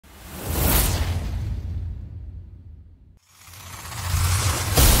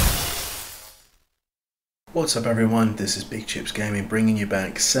What's up everyone, this is Big Chips Gaming bringing you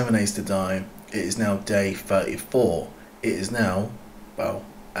back 7 Days to Die. It is now day 34. It is now, well,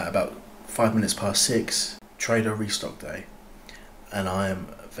 at about 5 minutes past 6, Trader Restock Day. And I am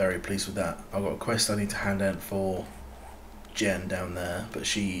very pleased with that. I've got a quest I need to hand out for Jen down there, but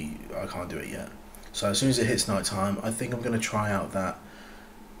I can't do it yet. So as soon as it hits night time, I think I'm going to try out that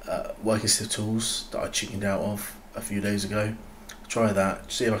working stiff tools that I chickened out of a few days ago. Try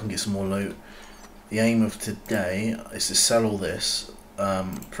that, see if I can get some more loot. The aim of today is to sell all this.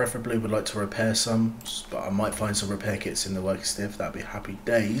 Preferably would like to repair some, but I might find some repair kits in the working stiff. That'd be happy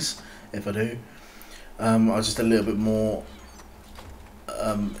days if I do. I just a little bit more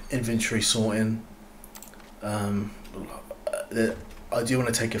inventory sorting. I do want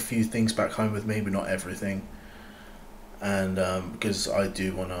to take a few things back home with me, but not everything. And because I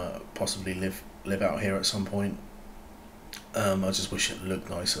do want to possibly live out here at some point. I just wish it looked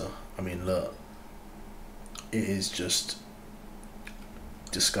nicer. I mean, look. It is just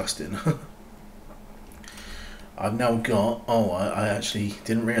disgusting. I've now got, I actually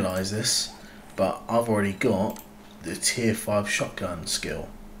didn't realise this, but I've already got the tier 5 shotgun skill.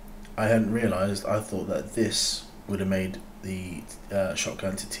 I hadn't realised, I thought that this would have made the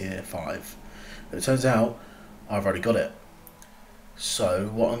shotgun to tier 5. But it turns out I've already got it. So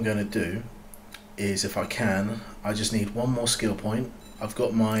what I'm going to do is, if I can, I just need one more skill point. I've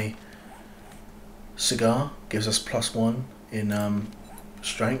got my cigar, gives us +1 in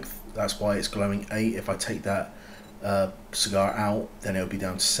strength. That's why it's glowing 8. If I take that cigar out, then it'll be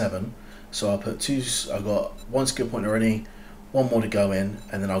down to 7. So I'll put I've got one skill point already, one more to go in,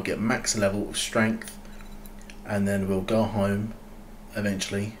 and then I'll get max level of strength, and then we'll go home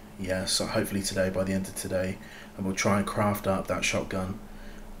eventually. Yeah, so hopefully today, by the end of today, and we'll try and craft up that shotgun.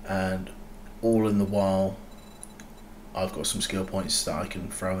 And all in the while, I've got some skill points that I can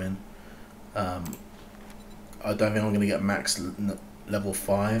throw in. I don't think I'm going to get max level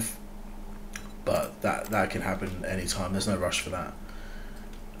 5, but that can happen anytime. There's no rush for that.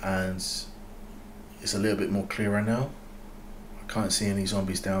 And it's a little bit more clearer now. I can't see any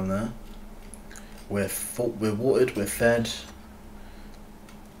zombies down there. We're watered, we're fed.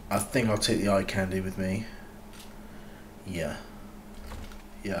 I think I'll take the eye candy with me. Yeah,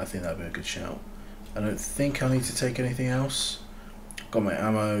 I think that'd be a good shout. I don't think I need to take anything else. Got my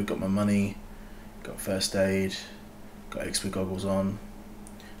ammo, got my money, got first aid, got XP goggles on.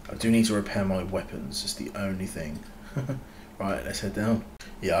 I do need to repair my weapons, it's the only thing. Right, let's head down.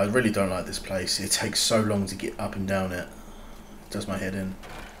 Yeah, I really don't like this place. It takes so long to get up and down it. It does my head in.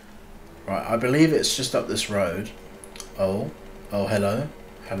 Right, I believe it's just up this road. Oh, hello.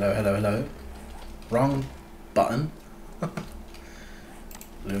 Hello. Wrong button.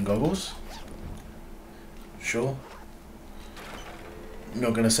 Loon goggles. Sure.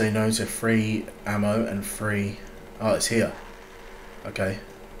 Not going to say no to free ammo and free... Oh, it's here. Okay.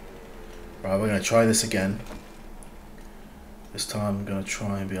 Right, we're going to try this again. This time I'm going to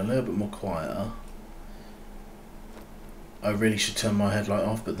try and be a little bit more quieter. I really should turn my headlight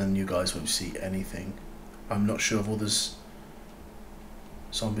off, but then you guys won't see anything. I'm not sure if all this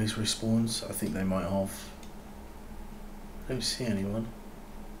zombies respawns. I think they might have. I don't see anyone.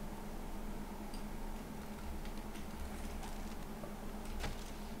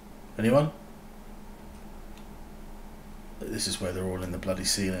 Anyone? This is where they're all in the bloody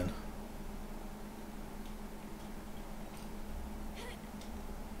ceiling.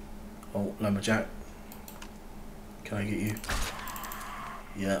 Oh, lumberjack. Can I get you?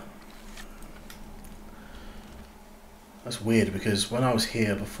 Yeah. That's weird, because when I was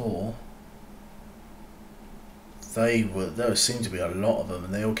here before, there seemed to be a lot of them,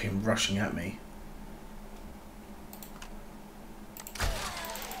 and they all came rushing at me.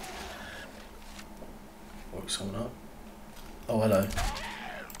 Woke someone up. Oh, hello.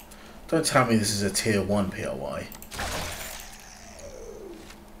 Don't tell me this is a tier 1 POI.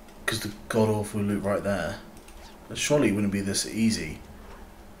 Because the god-awful loot right there. But surely it wouldn't be this easy.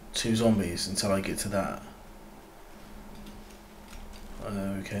 2 zombies until I get to that.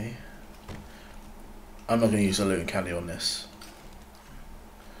 Okay. I'm not going to use a loot and candy on this.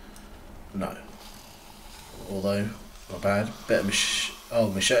 No. Although, not bad. Better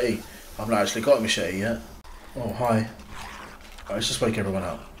machete. I've not actually got a machete yet. Oh, hi. Right, let's just wake everyone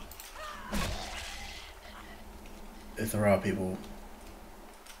up. If there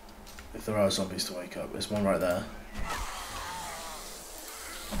are zombies to wake up, there's one right there.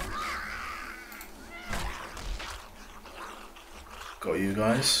 Got you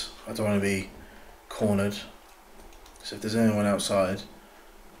guys. I don't want to be cornered. So if there's anyone outside,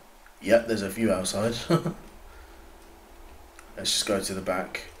 yep, there's a few outside. Let's just go to the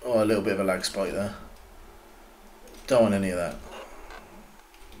back. Oh, a little bit of a lag spike there. Don't want any of that.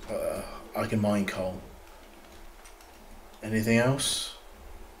 I can mine coal. Anything else?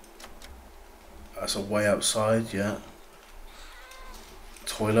 That's a way outside, yeah.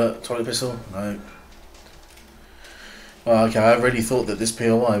 Toilet pistol? No. Well, okay, I really thought that this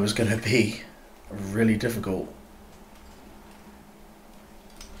POI was going to be really difficult.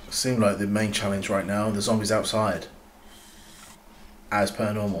 It seemed like the main challenge right now, the zombies outside. As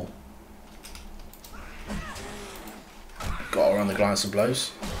per normal. Got around the glance and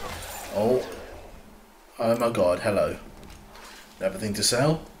blows. Oh. Oh my god, hello. Everything to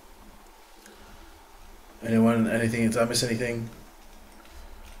sell? Anyone, anything, did I miss anything?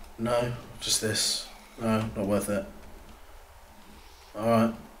 No, just this. No, not worth it.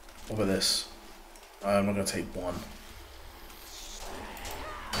 Alright, what about this? I'm not going to take one.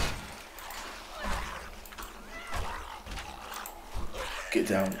 Get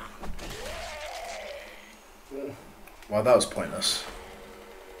down. Wow, that was pointless.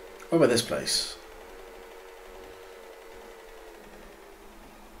 What about this place?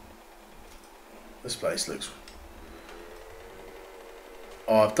 This place looks...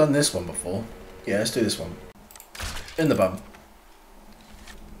 Oh, I've done this one before. Yeah, let's do this one. In the bum.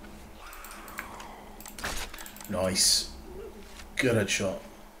 Nice. Good headshot.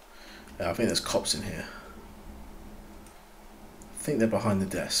 Yeah, I think there's cops in here. I think they're behind the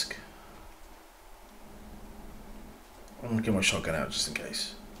desk. I'm gonna get my shotgun out just in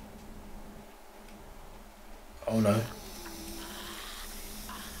case. Oh no.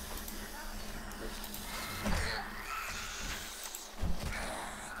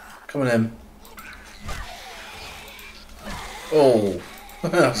 Come on in. Oh,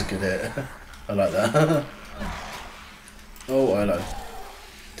 that was a good hit. I like that. Oh, hello.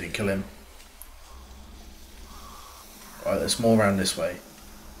 Didn't kill him. Right, there's more around this way.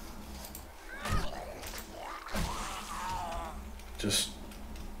 Just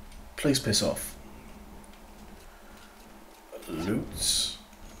please piss off. Loots.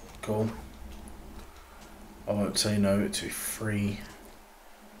 Cool. I won't say no to free.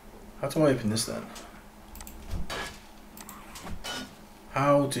 How do I open this then?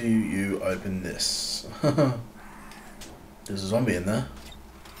 How do you open this? There's a zombie in there.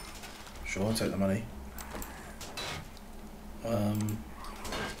 Sure, I'll take the money.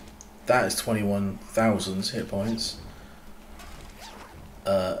 That is 21,000 hit points.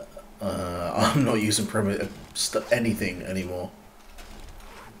 I'm not using anything anymore.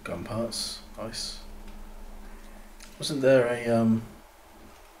 Gun parts, nice. Wasn't there a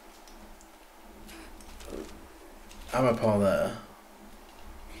ammo pile there?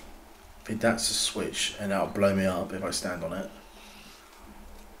 I think that's a switch, and that'll blow me up if I stand on it.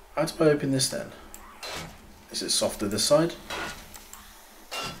 How do I open this then? Is it softer this side?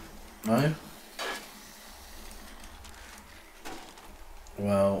 No?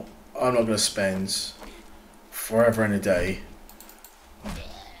 Well, I'm not going to spend forever and a day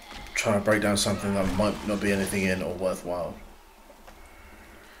trying to break down something that might not be anything in or worthwhile.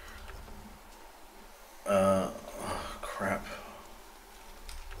 Oh, crap.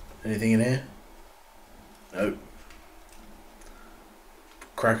 Anything in here? Nope.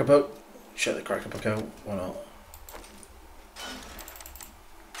 Cracker book? Check the cracker book out. Why not?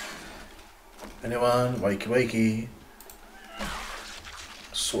 Anyone? Wakey wakey.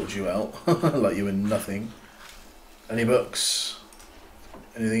 Sorted you out. Like you were nothing. Any books?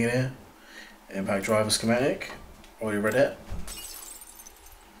 Anything in here? Impact driver schematic. Already read it.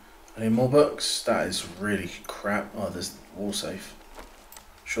 Any more books? That is really crap. Oh, there's wall safe.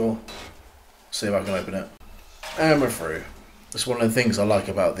 Sure. See if I can open it. And we're through. That's one of the things I like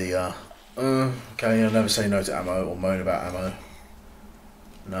about the okay, I'll never say no to ammo or moan about ammo.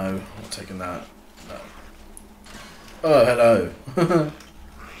 No, not taking that. No. Oh, hello.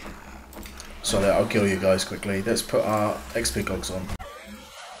 Sorry, I'll kill you guys quickly. Let's put our XP cogs on.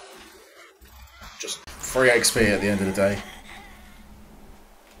 Just free XP at the end of the day.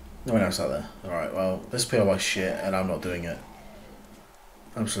 No one else out there. Alright, well, this POI shit and I'm not doing it.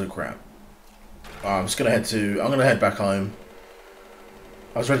 Absolute crap. I'm gonna head back home.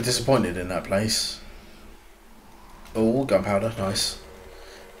 I was really disappointed in that place. Oh, gunpowder, nice.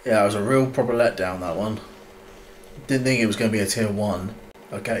 Yeah, it was a real proper letdown, that one. Didn't think it was going to be a tier 1.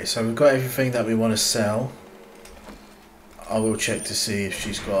 Okay, so we've got everything that we want to sell. I will check to see if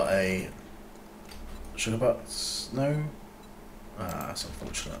she's got a sugar butts. No? Ah, that's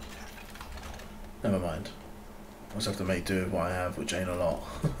unfortunate. Never mind. I just have to make do with what I have, which ain't a lot.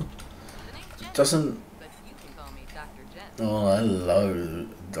 It doesn't... Oh, hello,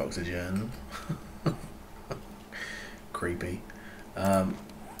 Dr. Jen. Creepy.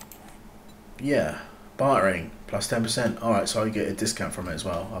 Yeah, Bartering, plus 10%. Alright, so I get a discount from it as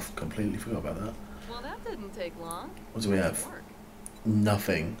well. I've completely forgot about that. Well, that didn't take long. What do we have?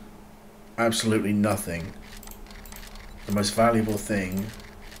 Nothing. Absolutely nothing. The most valuable thing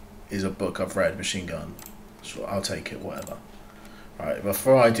is a book I've read, Machine Gun. So I'll take it, whatever. Alright,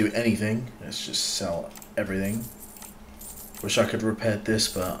 before I do anything, let's just sell everything. Wish I could repair this,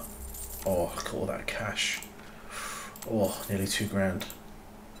 but... Oh, look at all that cash. Oh, nearly 2 grand.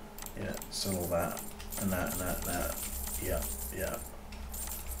 Yeah, sell all that. And that, and that, and that. Yeah, yeah.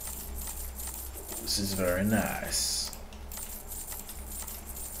 This is very nice.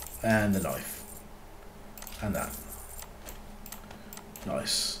 And the knife. And that.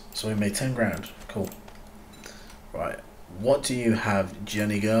 Nice. So we made 10 grand. Cool. Right. What do you have,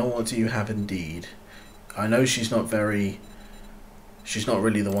 Jenny girl? What do you have indeed? I know she's not very... She's not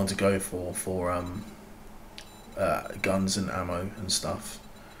really the one to go for guns and ammo and stuff.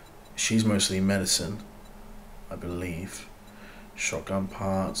 She's mostly medicine, I believe. Shotgun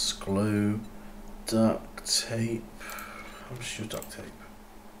parts, glue, duct tape. How much is your duct tape?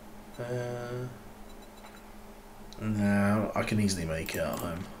 No, I can easily make it at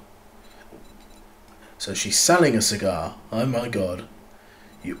home. So she's selling a cigar. Oh my god.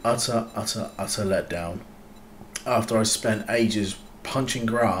 You utter letdown. After I spent ages punching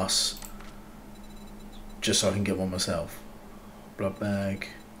grass just so I can get one myself. Blood bag,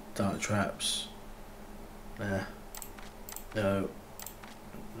 dart traps. Nah. No.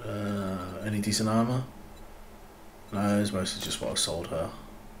 Any decent armor? No, it's mostly just what I sold her.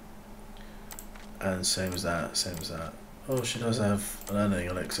 And same as that, same as that. Oh, she does have a learning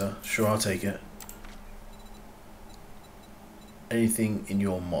elixir. Sure, I'll take it. Anything in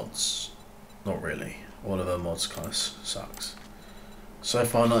your mods? Not really. All of her mods kind of sucks. So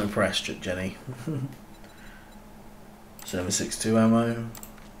far, not impressed, Jenny. 7.62 ammo.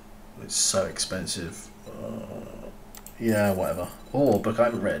 It's so expensive. Yeah, whatever. Oh, book I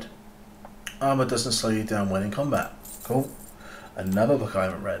haven't read. Armor doesn't slow you down when in combat. Cool. Another book I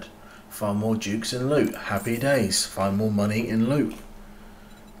haven't read. Find more dukes in loot. Happy days. Find more money in loot.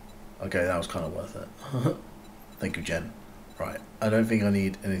 Okay, that was kind of worth it. Thank you, Jen. Right, I don't think I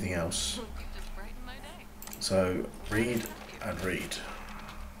need anything else. So, read and read.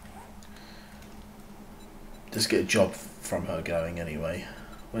 Just get a job from her going anyway.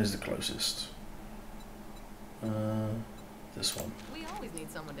 Where's the closest? This one. We always need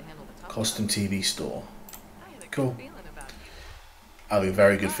someone to handle the top Costume TV store. Cool. I have a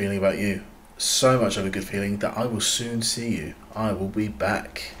very good feeling about you. So much of a good feeling that I will soon see you. I will be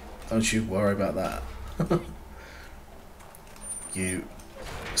back. Don't you worry about that. You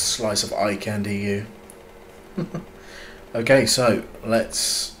slice of eye candy, you. Okay, so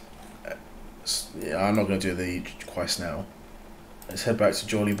let's... Yeah, I'm not going to do the quest now. Let's head back to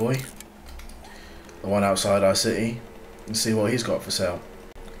Jolly Boy, the one outside our city, and see what he's got for sale.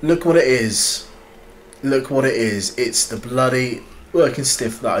 Look what it is. Look what it is. It's the bloody working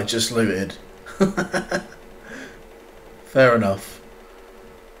stiff that I just looted. Fair enough.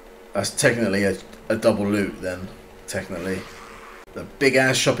 That's technically a double loot then, technically. The big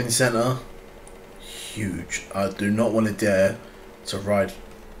ass shopping centre. Huge. I do not want to dare to ride.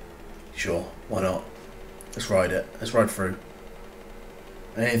 Sure, why not? Let's ride it. Let's ride through.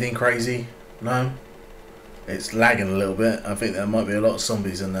 Anything crazy? No? It's lagging a little bit. I think there might be a lot of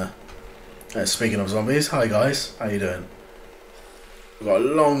zombies in there. Speaking of zombies, hi guys. How you doing? We've got a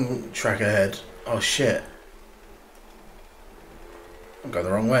long track ahead. Oh shit. I'm going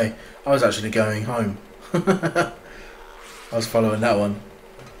the wrong way. I was actually going home. I was following that one.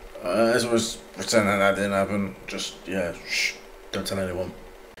 As I was pretending that didn't happen. Just, yeah, shh. Don't tell anyone.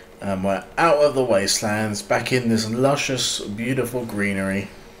 And we're out of the wastelands, back in this luscious, beautiful greenery.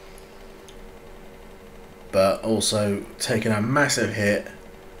 But also taking a massive hit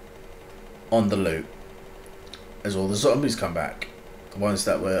on the loot. As all the zombies come back. The ones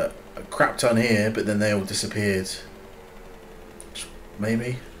that were a crap ton here, but then they all disappeared.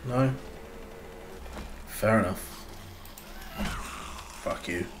 Maybe? No? Fair enough. Fuck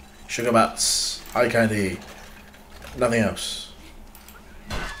you. Sugar butts. Eye candy. Nothing else.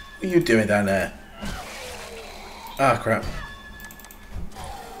 What are you doing down there? Ah, crap.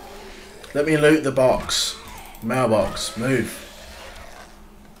 Let me loot the box. Mailbox. Move.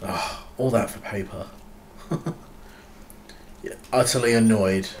 Ah, all that for paper. Yeah, utterly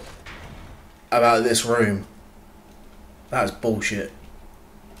annoyed about this room. That's bullshit.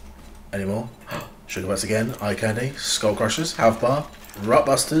 Anymore? Sugar butts again. Eye candy. Skull crushers. Health bar. Rut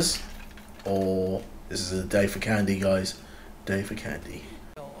busters. Or this is a day for candy, guys. Day for candy.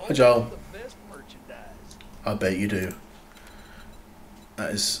 Hi, Joel. I bet you do.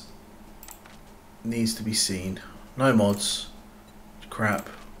 That is needs to be seen. No mods. Crap.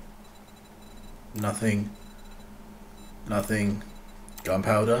 Nothing. Nothing.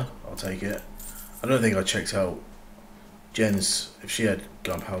 Gunpowder. I'll take it. I don't think I checked out Jen's, if she had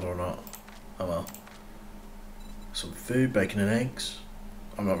gunpowder or not. Oh well. Some food, bacon and eggs.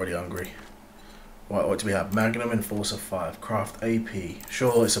 I'm not really hungry. What do we have? Magnum Enforcer 5. Craft AP.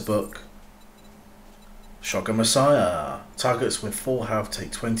 Sure, it's a book. Shotgun Messiah. Targets with full health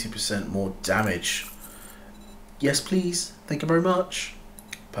take 20% more damage. Yes, please. Thank you very much.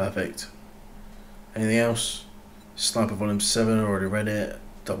 Perfect. Anything else? Sniper Volume 7. Already read it.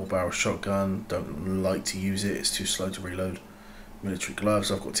 Double barrel shotgun. Don't like to use it. It's too slow to reload. Military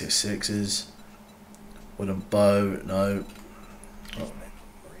gloves. I've got tier 6s. Wooden bow. No. Oh,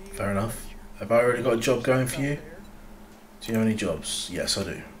 fair enough. Have I already got a job going for you? Do you have any jobs? Yes, I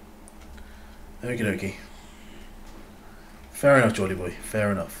do. Okie dokie. Fair enough, Jolly Boy.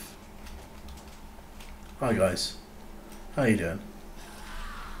 Fair enough. Hi, guys. How you doing?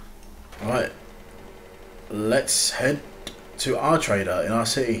 Right. Let's head to our trader in our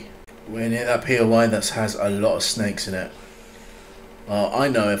city. We're near that POI that has a lot of snakes in it. Well, I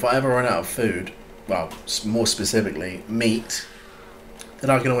know if I ever run out of food, well, more specifically, meat,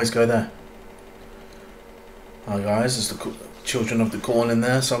 then I can always go there. Hi guys, there's the children of the corn in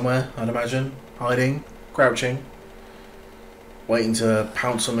there somewhere, I'd imagine. Hiding, crouching, waiting to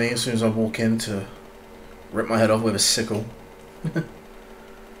pounce on me as soon as I walk in to rip my head off with a sickle.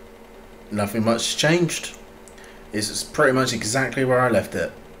 Nothing much changed. It's pretty much exactly where I left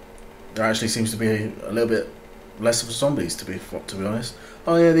it. There actually seems to be a little bit less of zombies, to be honest.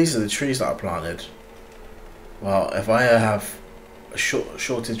 Oh yeah, these are the trees that I planted. Well, if I have a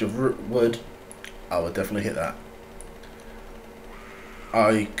shortage of wood, I would definitely hit that.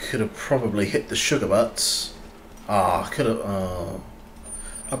 I could have probably hit the sugar butts. I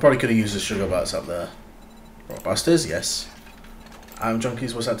probably could have used the sugar butts up there. Rockbusters, yes.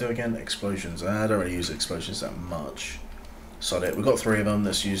 Junkies, what's that do again? Explosions. I don't really use explosions that much. Sod it. We've got 3 of them.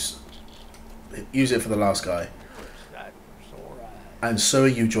 Let's use it for the last guy. And so are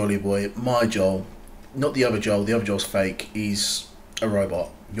you, Jolly Boy. My Joel. Not the other Joel. The other Joel's fake. He's a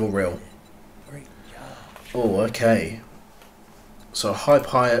robot. You're real. Oh, okay. So high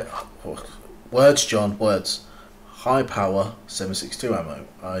power. Words, John. Words. High power 7.62 ammo.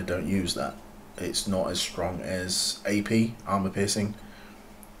 I don't use that. It's not as strong as AP, armor piercing.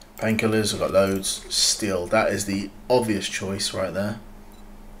 Painkillers, I've got loads. Steel, that is the obvious choice right there.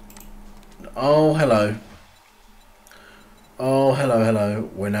 Oh, hello. Oh, hello, hello.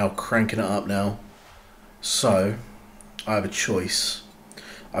 We're now cranking it up now. So, I have a choice.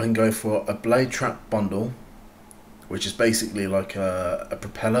 I can go for a blade trap bundle, which is basically like a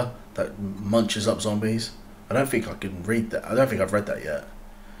propeller that munches up zombies. I don't think I can read that. I don't think I've read that yet.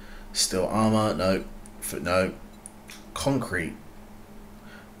 Steel armor, no. No. Concrete.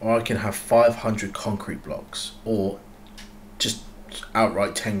 Or I can have 500 concrete blocks. Or just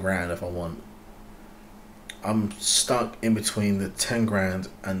outright 10 grand if I want. I'm stuck in between the 10 grand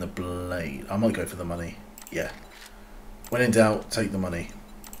and the blade. I might go for the money. Yeah. When in doubt, take the money.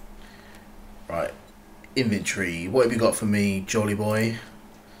 Right. Inventory. What have you got for me, Jolly Boy?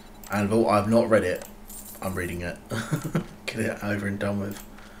 Anvil. I've not read it. I'm reading it. Get it over and done with.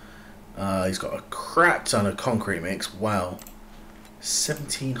 He's got a crap ton of concrete mix. Wow.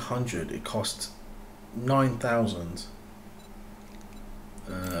 1,700. It costs 9,000.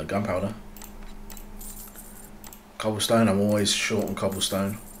 Gunpowder. Cobblestone. I'm always short on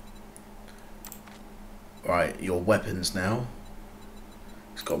cobblestone. Right, your weapons now.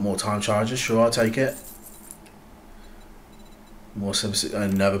 He's got more time charges. Sure, I'll take it. More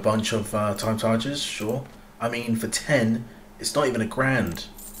another bunch of time charges. Sure. I mean, for 10, it's not even a grand.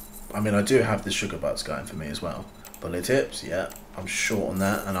 I mean, I do have the sugar butts going for me as well. Bullet tips, yeah, I'm short on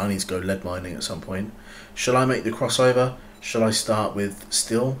that, and I need to go lead mining at some point. Shall I make the crossover? Shall I start with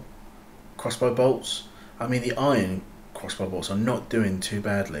steel crossbow bolts? I mean, the iron crossbow bolts are not doing too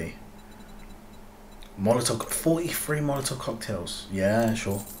badly. Molotov, 43 Molotov cocktails. Yeah,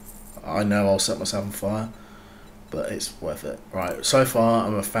 sure. I know I'll set myself on fire, but it's worth it. Right, so far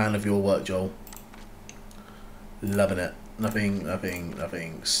I'm a fan of your work, Joel. Loving it.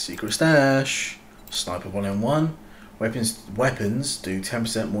 Nothing. Secret stash. Sniper Volume 1. Weapons do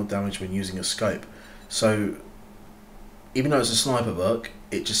 10% more damage when using a scope. So, even though it's a sniper book,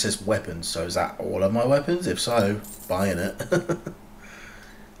 it just says weapons. So is that all of my weapons? If so, buying it.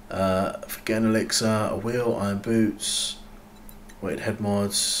 Forgetting elixir, a wheel, iron boots, weighted head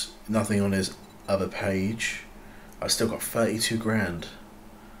mods. Nothing on his other page. I've still got 32 grand.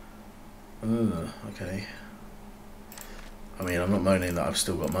 Okay. I mean, I'm not moaning that I've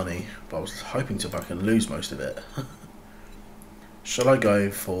still got money, but I was hoping to fucking lose most of it. Shall I go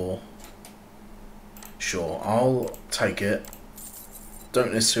for... Sure, I'll take it.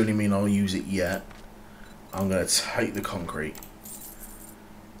 Don't necessarily mean I'll use it yet. I'm going to take the concrete.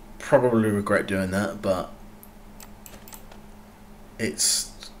 Probably regret doing that, but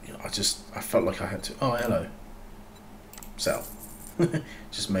it's... You know, I felt like I had to... Oh, hello. Sell.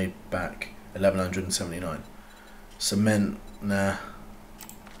 Just made back 1179. Cement, nah.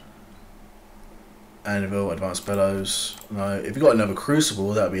 Anvil, advanced bellows. No. If you got another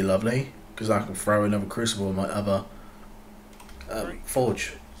crucible, that'd be lovely, because I can throw another crucible in my other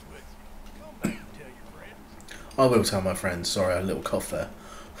forge. I will tell my friends. Sorry, I had a little cough there.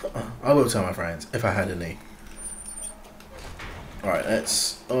 I will tell my friends if I had any. Alright,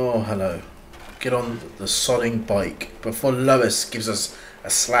 let's... Oh, hello. Get on the sodding bike before Lois gives us a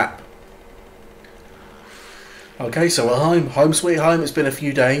slap. Okay, so we're home. Home sweet home. It's been a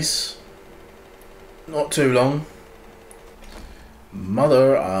few days. Not too long.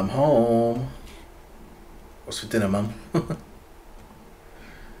 Mother, I'm home. What's for dinner, Mum?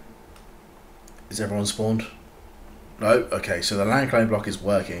 Is everyone spawned? No? Okay, so the land claim block is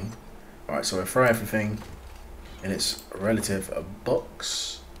working. Alright, so we'll throw everything in its relative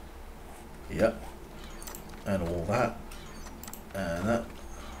box. Yep. And all that. And that.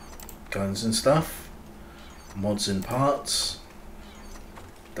 Guns and stuff. Mods and parts.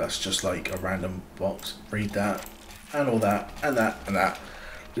 That's just like a random box. Read that. And all that. And that. And that.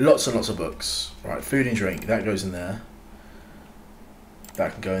 Lots and lots of books. Right, food and drink. That goes in there.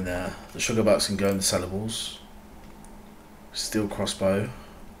 That can go in there. The sugar bucks can go in the sellables. Steel crossbow.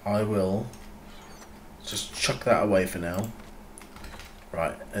 I will just chuck that away for now.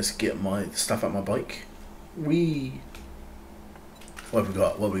 Right, let's get my stuff out my bike. Whee! What have we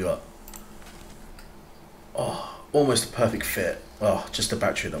got? What have we got? Oh, almost a perfect fit. Oh, just a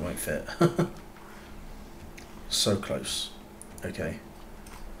battery that won't fit. So close. Okay.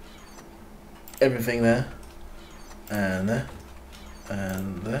 Everything there. And there.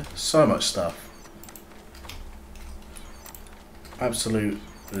 And there. So much stuff. Absolute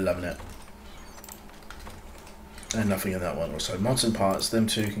loving it. And nothing in that one also. Mods and parts, them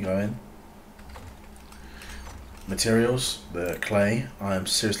two can go in. Materials, the clay. I am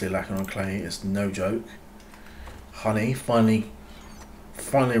seriously lacking on clay, it's no joke. Honey, finally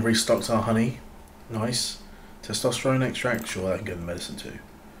restocked our honey. Nice. Testosterone extract, sure, that can go in the medicine too.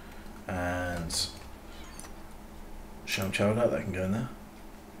 And sham chowder, that can go in there.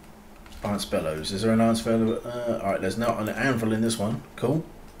 Lance bellows. Is there an lance bellows? Alright, there's not an anvil in this one. Cool.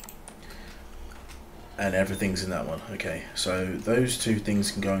 And everything's in that one. Okay, so those two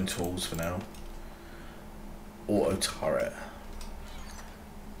things can go in tools for now. Auto turret.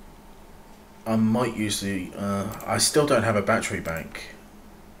 I might use the... I still don't have a battery bank.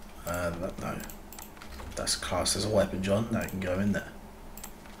 No. That's classed as a weapon, John. That can go in there.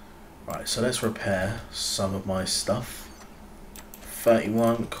 Right, so let's repair some of my stuff.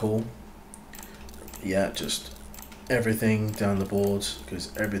 31, cool. Yeah, just everything down the board,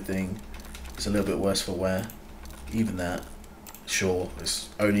 because everything is a little bit worse for wear. Even that, sure, it's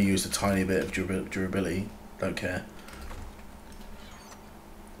only used a tiny bit of durability, don't care.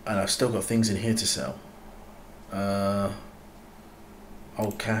 And I've still got things in here to sell.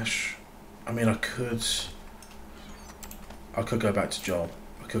 Old cash. I mean, I could go back to Joel.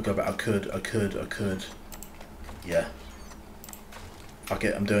 I could go back. I could. Yeah. Fuck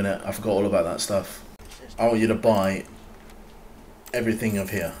it, I'm doing it. I forgot all about that stuff. I want you to buy everything of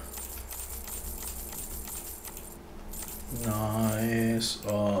here. Nice.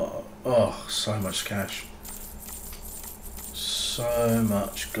 Oh, so much cash. So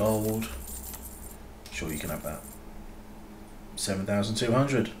much gold. Sure, you can have that.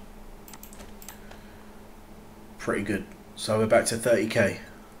 7,200. Pretty good. So we're back to 30k.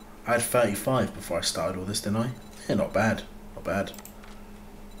 I had 35 before I started all this, didn't I? Yeah, not bad. Not bad.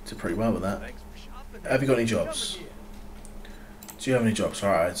 Did pretty well with that. Have you got any jobs? Do you have any jobs?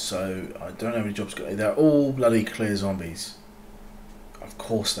 Alright, so I don't have any jobs. They're all bloody clear zombies. Of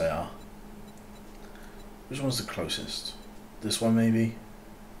course they are. Which one's the closest? This one maybe?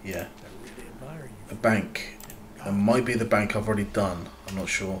 Yeah. A bank. It might be the bank I've already done. I'm not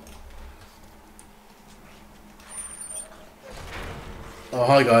sure. Oh,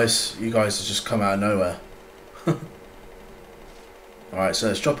 hi guys. You guys have just come out of nowhere. Alright, so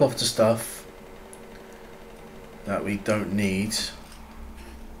let's drop off the stuff that we don't need.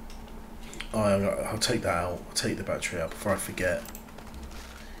 Oh, I'll take that out. I'll take the battery out before I forget.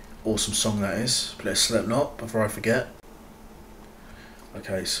 Awesome song that is. Play Slipknot before I forget.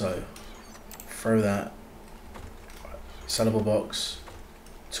 Okay, so throw that. sellable box,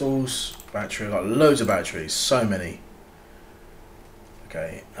 tools, battery. I've got loads of batteries, so many.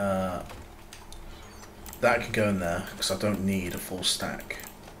 Okay, that can go in there because I don't need a full stack.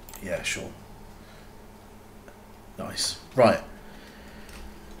 Yeah, sure. Nice. Right.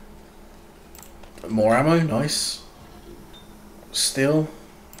 More ammo, nice. Steel.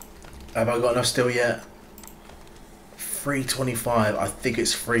 Have I got enough steel yet? 325. I think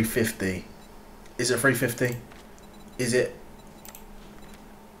it's 350. Is it 350? Is it?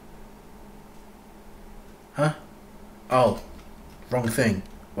 Huh? Oh, wrong thing.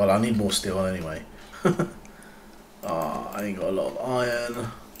 Well, I need more steel anyway. I ain't got a lot of iron.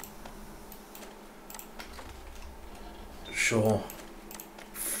 Sure.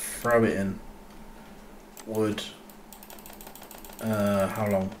 Throw it in. Wood. How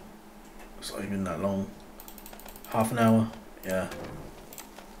long? It's not even that long. Half an hour? Yeah.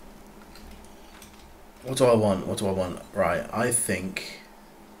 What do I want? What do I want? Right, I think...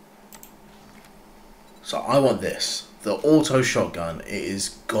 So I want this. The auto shotgun. It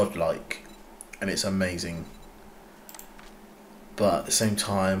is godlike. And it's amazing. But at the same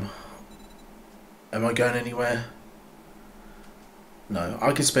time... Am I going anywhere? No.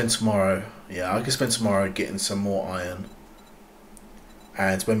 I could spend tomorrow... Yeah, I could spend tomorrow getting some more iron.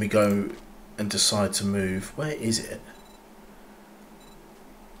 And when we go and decide to move... Where is it?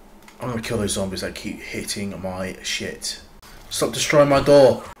 I'm gonna kill those zombies that keep hitting my shit. Stop destroying my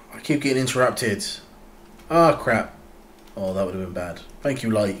door. I keep getting interrupted. Ah, crap. Oh, that would have been bad. Thank you,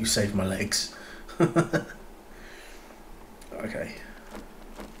 light. You saved my legs. Okay.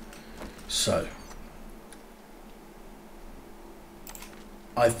 So.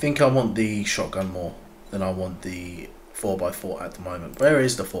 I think I want the shotgun more than I want the 4x4 at the moment. Where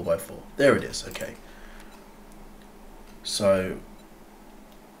is the 4x4? There it is. Okay. So...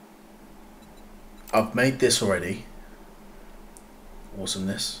 I've made this already.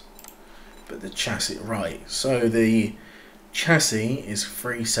 Awesomeness. But the chassis, right. So the chassis is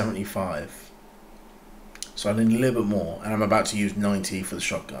 375. So I need a little bit more. And I'm about to use 90 for the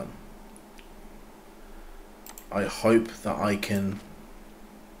shotgun. I hope that I can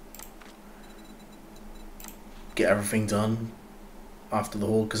get everything done after the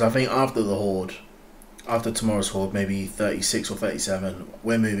horde. Because I think after the horde, after tomorrow's horde, maybe 36 or 37,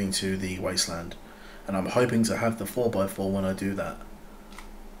 we're moving to the wasteland. And I'm hoping to have the 4x4 when I do that.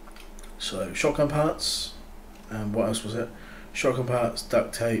 So, shotgun parts. And what else was it? Shotgun parts,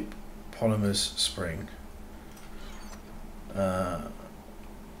 duct tape, polymers, spring. I've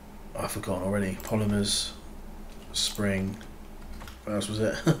forgotten already. Polymers, spring. What else was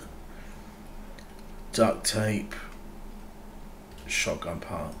it? Duct tape, shotgun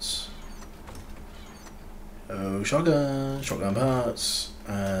parts. Oh, shotgun parts.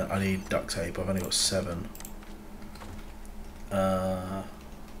 I need duct tape. I've only got 7. Can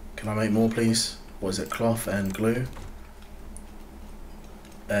I make more, please? What is it? Cloth and glue.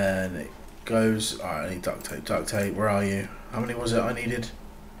 And it goes. Alright, I need duct tape. Duct tape. Where are you? How many was it I needed?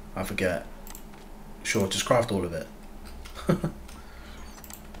 I forget. Sure, just craft all of it.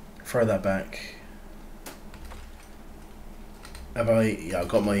 Throw that back. Have I? Yeah, I've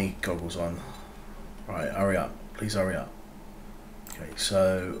got my goggles on. Right, hurry up. Please hurry up. Okay,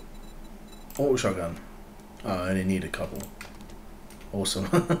 so auto shotgun. Oh, I only need a couple. Awesome.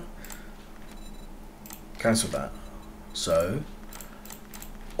 Cancel that. So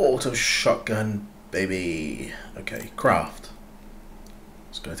auto shotgun, baby. Okay, craft.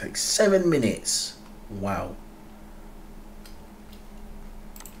 It's gonna take 7 minutes. Wow.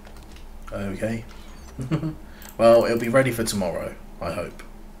 Okay. Well, it'll be ready for tomorrow, I hope.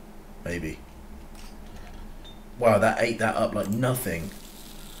 Maybe. Wow, that ate that up like nothing.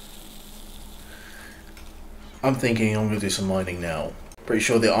 I'm thinking I'm going to do some mining now. Pretty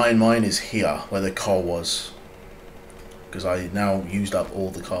sure the iron mine is here, where the coal was. Because I now used up all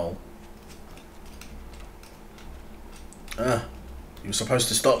the coal. Ah, you were supposed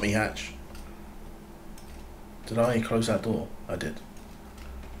to stop me, Hatch. Did I close that door? I did.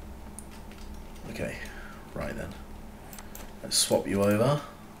 Okay, right then. Let's swap you over.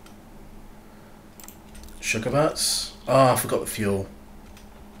 Sugar butts. Ah, I forgot the fuel.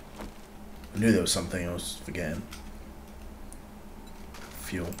 I knew there was something I was forgetting.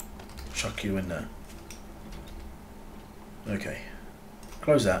 Fuel. Chuck you in there. Okay.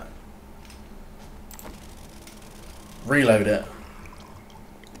 Close that. Reload it.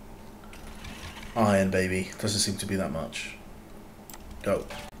 Iron, baby. Doesn't seem to be that much. Go.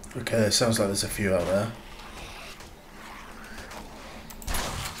 Okay, it sounds like there's a few out there.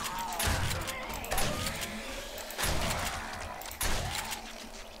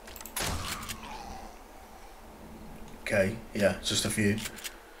 Okay, yeah, just a few. Do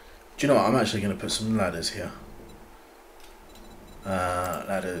you know what? I'm actually going to put some ladders here.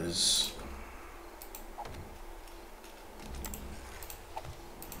 Ladders.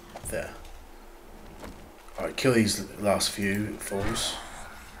 There. Alright, kill these last few fools.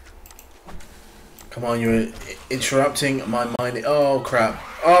 Come on, you're interrupting my mind. Oh crap.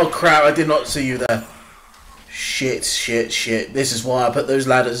 Oh crap, I did not see you there. Shit, shit, shit. This is why I put those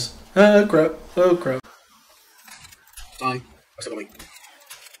ladders. Oh crap. Oh crap. Die. I still got me.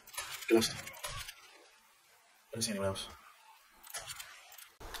 Get lost. I don't see anyone else.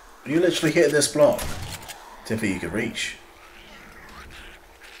 You literally hit this block. Didn't think you could reach.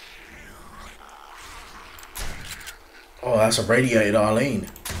 Oh, that's a radiated Arlene.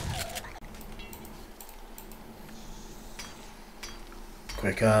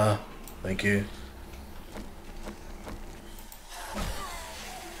 Quicker. Thank you.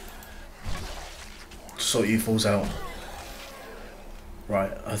 Sort you falls out.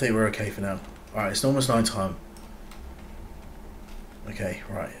 Right, I think we're okay for now. Alright, it's almost night time. Okay,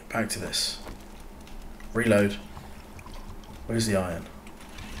 right, back to this. Reload. Where's the iron?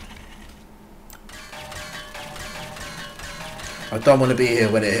 I don't want to be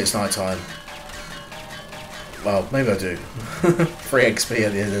here when it hits night time. Well, maybe I do. 3 XP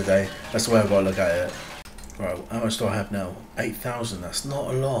at the end of the day. That's the way I've got to look at it. Right, how much do I have now? 8,000, that's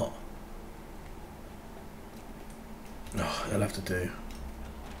not a lot. Oh, they'll have to do.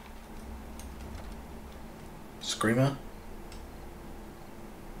 Screamer?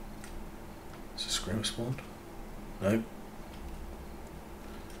 Is a Screamer spawned? Nope.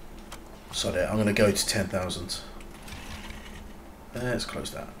 Sod it, I'm going to go to 10,000. Let's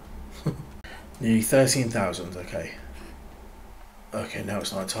close that. Nearly 13,000, okay. Okay, now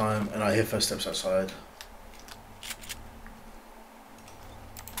it's night time, and I hear footsteps outside.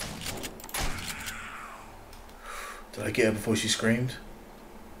 Did I get her before she screamed?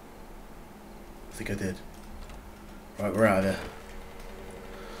 I think I did. Right, we're out of here.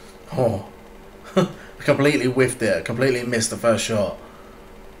 Oh. I completely whiffed it. I completely missed the first shot.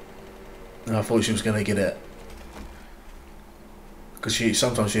 And I thought she was going to get it. Because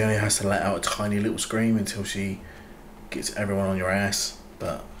sometimes she only has to let out a tiny little scream until she gets everyone on your ass.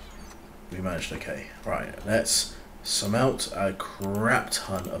 But we managed okay. Right, let's smelt a crap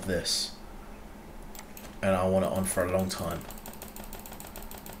ton of this. And I want it on for a long time.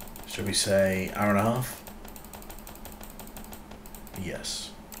 Should we say hour and a half? Yes.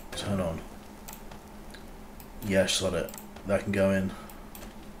 Turn on. Yes, let it. That can go in.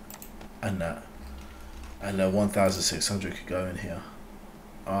 And that. And 1,600 could go in here.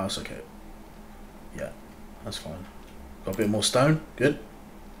 Ah, that's okay. Yeah, that's fine. Got a bit more stone. Good.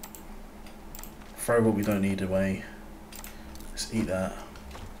 Throw what we don't need away. Let's eat that.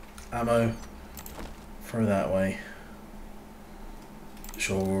 Ammo. Throw that away.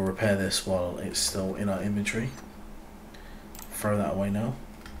 Sure, we'll repair this while it's still in our inventory. Throw that away now.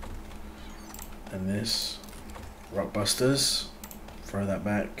 And this. Rockbusters. Throw that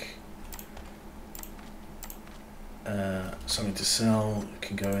back. Something to sell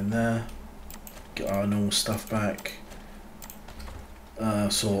can go in there. Get our normal stuff back.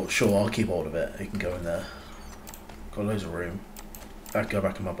 So sure, I'll keep hold of it. It can go in there. Got loads of room. Go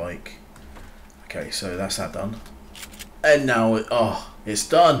back on my bike. Okay, so that's that done. And now, it's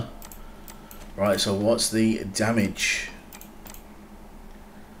done. Right, so what's the damage?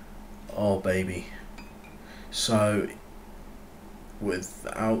 Oh baby. So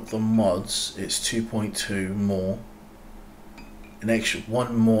without the mods, it's 2.2 more.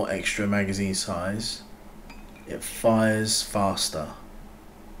 One more extra magazine size. It fires faster.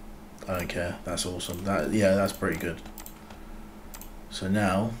 I don't care. That's awesome. Yeah, that's pretty good. So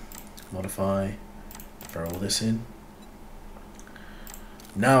now, modify. Throw all this in.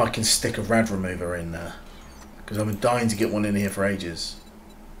 Now I can stick a rad remover in there because I've been dying to get one in here for ages.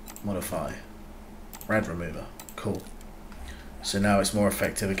 Modify. Rad remover. Cool. So now it's more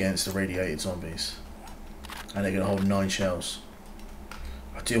effective against the radiated zombies. And they're going to hold 9 shells.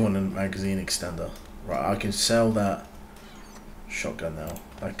 I do want a magazine extender. Right, I can sell that shotgun now.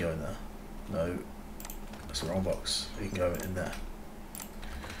 That can go in there. No. That's the wrong box. You can go in there.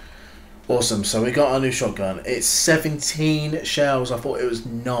 Awesome. So we got our new shotgun. It's 17 shells. I thought it was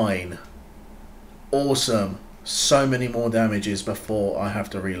 9. Awesome. So many more damages before I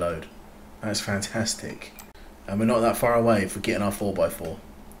have to reload. That's fantastic. And we're not that far away for getting our 4x4.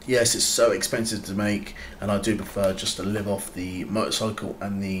 Yes, it's so expensive to make, and I do prefer just to live off the motorcycle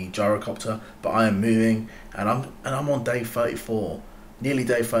and the gyrocopter, but I am moving, and I'm on day 34, nearly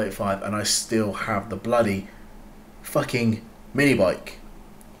day 35, and I still have the bloody fucking mini bike.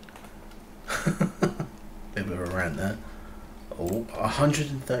 Bit of bit of a rant there. Oh,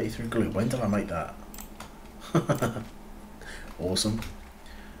 133 glue. When did I make that? Awesome.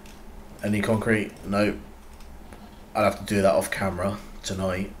 Any concrete? Nope. I'll have to do that off camera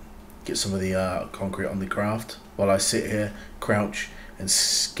tonight. Get some of the concrete on the craft while I sit here, crouch, and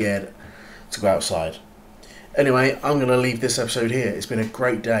scared to go outside. Anyway, I'm going to leave this episode here. It's been a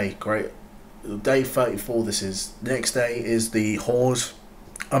great day. Great. Day 34 this is. Next day is the horde.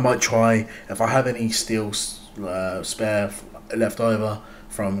 I might try, if I have any steel spare left over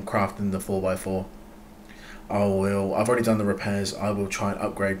from crafting the 4x4, I've already done the repairs. I will try and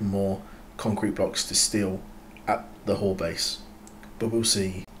upgrade more concrete blocks to steel at the horde base. But we'll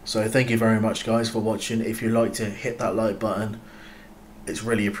see. So thank you very much guys for watching. If you'd like to hit that like button, it's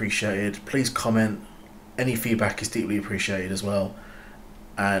really appreciated. Please comment. Any feedback is deeply appreciated as well.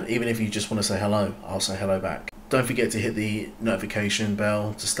 And even if you just want to say hello, I'll say hello back. Don't forget to hit the notification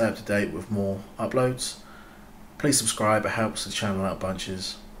bell to stay up to date with more uploads. Please subscribe, it helps the channel out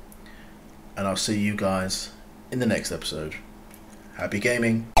bunches. And I'll see you guys in the next episode. Happy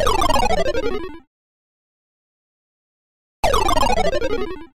gaming!